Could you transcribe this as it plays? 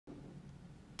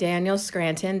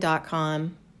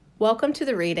DanielScranton.com. Welcome to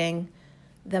the reading,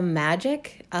 The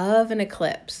Magic of an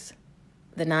Eclipse,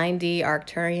 the 9D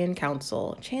Arcturian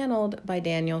Council, channeled by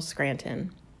Daniel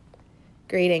Scranton.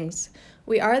 Greetings.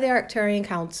 We are the Arcturian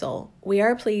Council. We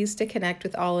are pleased to connect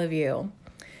with all of you.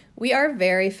 We are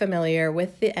very familiar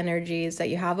with the energies that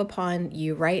you have upon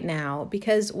you right now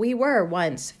because we were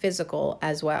once physical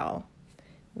as well.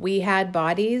 We had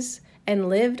bodies and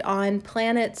lived on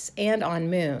planets and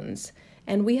on moons,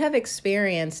 and we have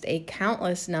experienced a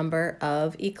countless number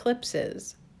of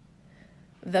eclipses.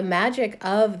 The magic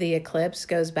of the eclipse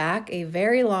goes back a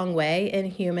very long way in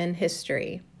human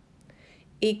history.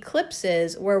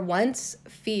 Eclipses were once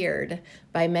feared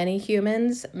by many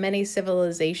humans, many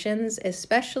civilizations,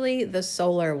 especially the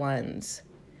solar ones.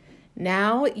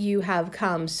 Now you have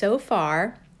come so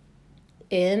far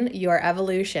in your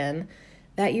evolution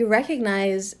that you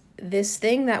recognize this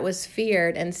thing that was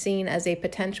feared and seen as a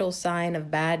potential sign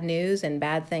of bad news and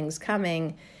bad things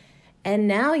coming. And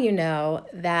now you know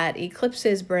that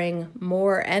eclipses bring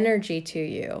more energy to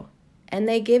you, and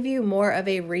they give you more of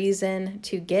a reason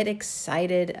to get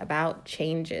excited about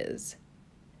changes.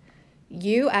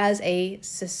 You as a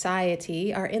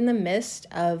society are in the midst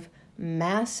of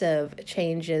massive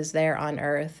changes there on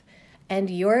Earth, and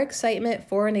your excitement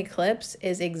for an eclipse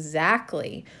is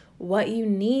exactly what you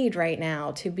need right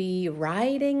now to be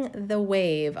riding the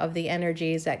wave of the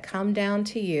energies that come down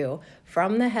to you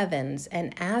from the heavens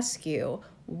and ask you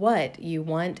what you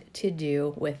want to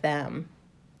do with them.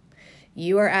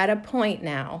 You are at a point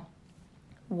now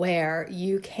where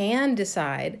you can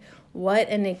decide what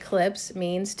an eclipse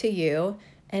means to you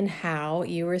and how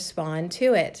you respond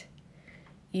to it.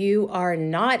 You are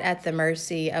not at the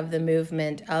mercy of the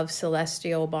movement of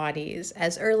celestial bodies,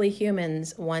 as early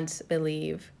humans once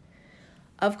believed.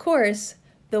 Of course,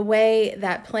 the way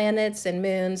that planets and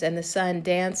moons and the sun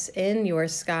dance in your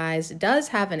skies does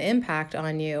have an impact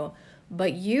on you,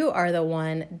 but you are the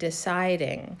one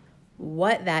deciding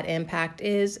what that impact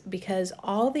is, because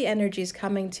all the energies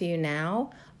coming to you now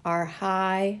are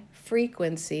high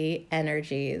frequency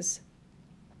energies.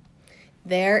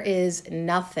 There is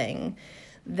nothing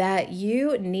that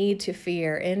you need to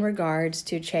fear in regards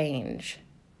to change.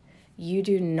 You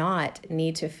do not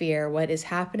need to fear what is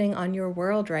happening on your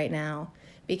world right now,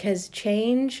 because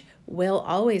change will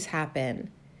always happen,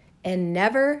 and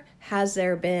never has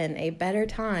there been a better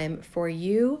time for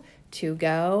you to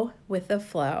go with the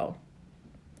flow.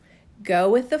 Go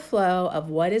with the flow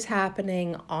of what is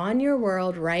happening on your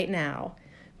world right now,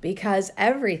 because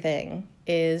everything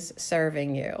is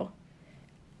serving you.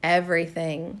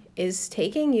 Everything is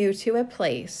taking you to a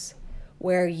place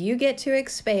where you get to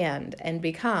expand and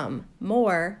become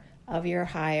more of your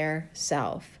higher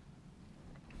self.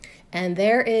 And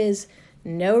there is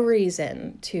no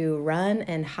reason to run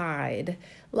and hide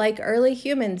like early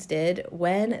humans did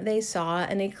when they saw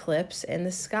an eclipse in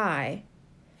the sky.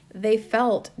 They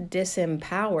felt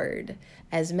disempowered,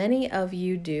 as many of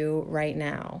you do right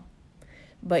now.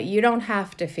 But you don't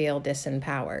have to feel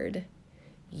disempowered.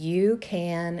 You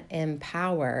can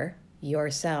empower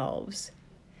yourselves.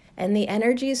 And the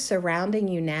energies surrounding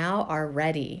you now are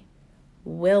ready,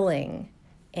 willing,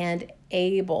 and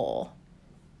able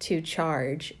to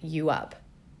charge you up.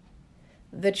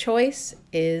 The choice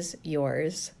is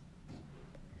yours.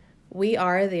 We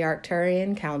are the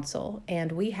Arcturian Council,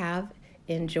 and we have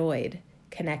enjoyed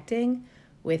connecting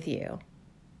with you.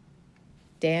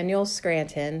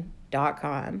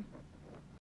 DanielScranton.com